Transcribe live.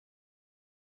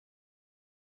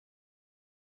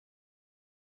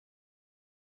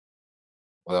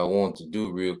what I want to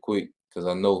do real quick, because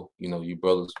I know, you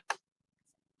brothers,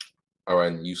 all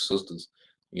right, and you sisters,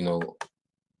 are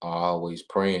always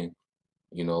praying,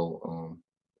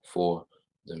 for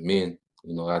the men,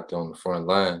 out there on the front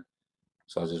line.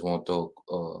 So I just want to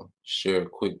share a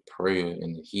quick prayer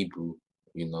in the Hebrew,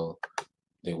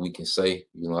 that we can say.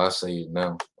 I say it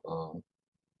now.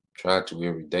 Try to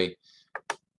every day,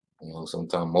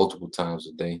 sometimes multiple times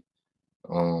a day.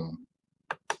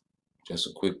 Just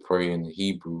a quick prayer in the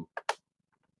Hebrew.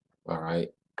 All right.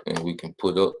 And we can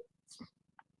put up.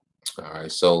 All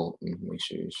right. So let me make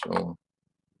sure it's showing.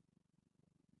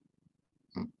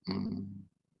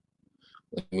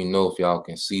 Let me know if y'all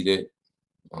can see that.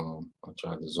 I'll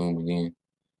try to zoom it in.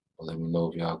 Let me know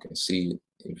if y'all can see it.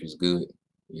 If it's good,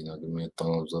 give me a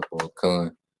thumbs up or a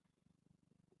con.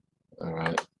 All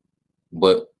right.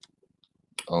 But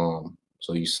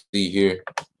so you see here,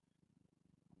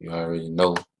 you already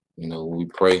know, when we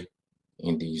pray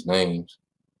in these names.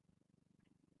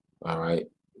 All right.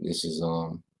 This is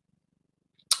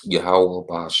YAHAWAH,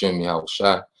 BAHASHAM,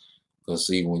 YAHAWASHI. Because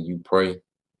see, when you pray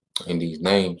in these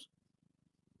names,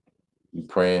 you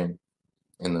praying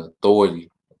in the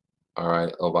authority, all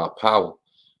right, of our power.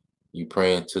 You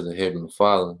praying to the Heavenly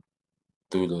Father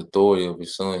through the authority of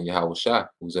His Son, YAHAWASHI,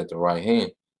 who's at the right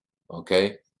hand.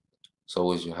 Okay.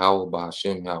 So it's YAHAWAH,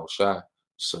 BAHASHAM, YAHAWASHI,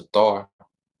 Satar,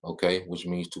 okay, which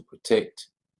means to protect.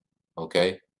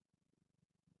 Okay.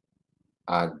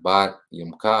 Adbad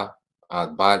Yamka,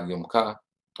 Adbad Yamka.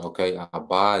 Okay.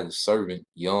 Abad is servant,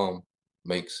 Yom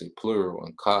makes it plural,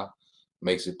 and Ka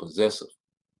makes it possessive.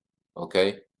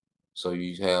 Okay. So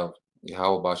you have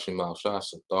YAHAWAH, BAHASHAM, YAHAWASHI,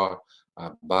 Satar,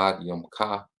 Abad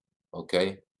Yamka.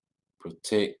 Okay.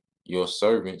 Protect your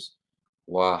servants,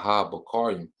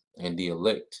 YAHAWAH, and the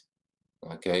elect.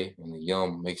 Okay. And the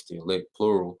Yom makes the elect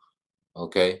plural.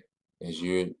 Okay. As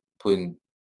you're putting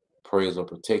prayers of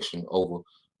protection over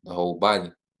the whole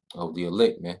body of the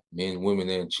elect, man, men, women,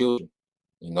 and children,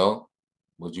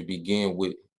 but you begin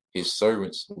with His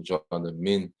servants, which are the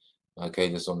men, okay,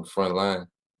 that's on the front line,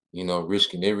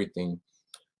 risking everything,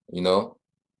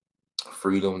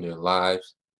 freedom, their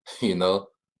lives, their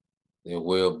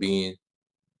well-being,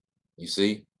 you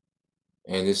see.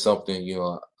 And it's something,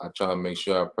 I try to make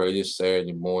sure I pray this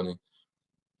Saturday morning,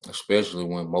 especially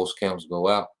when most camps go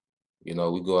out. We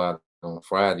go out on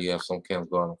Friday. You have some camps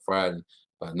go out on Friday.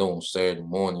 But I know on Saturday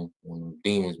morning, when the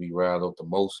demons be riled up the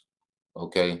most,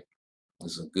 okay,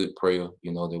 it's a good prayer,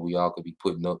 that we all could be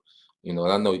putting up. And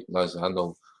I know, like I said, I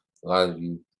know a lot of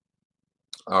you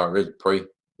already pray,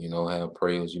 have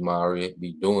prayers. You might already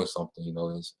be doing something,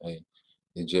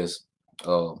 it's just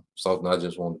something I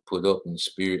just want to put up in the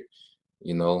spirit,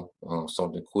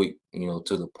 something quick,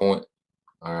 to the point.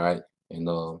 All right. And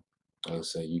like I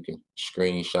said, you can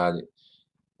screenshot it.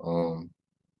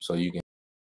 So you can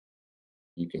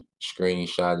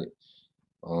screenshot it.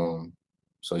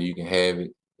 So you can have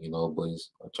it, but I'm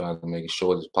trying to make it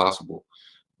short as possible,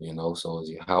 So it's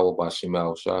YAHAWAH, BAHASHAM,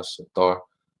 YAHAWASHI, Satar,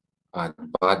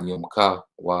 Adbad Ka,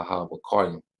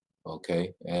 YAHAWAH,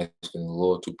 okay, asking the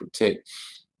Lord to protect,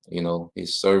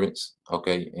 His servants,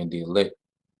 okay, and the elect,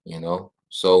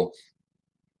 So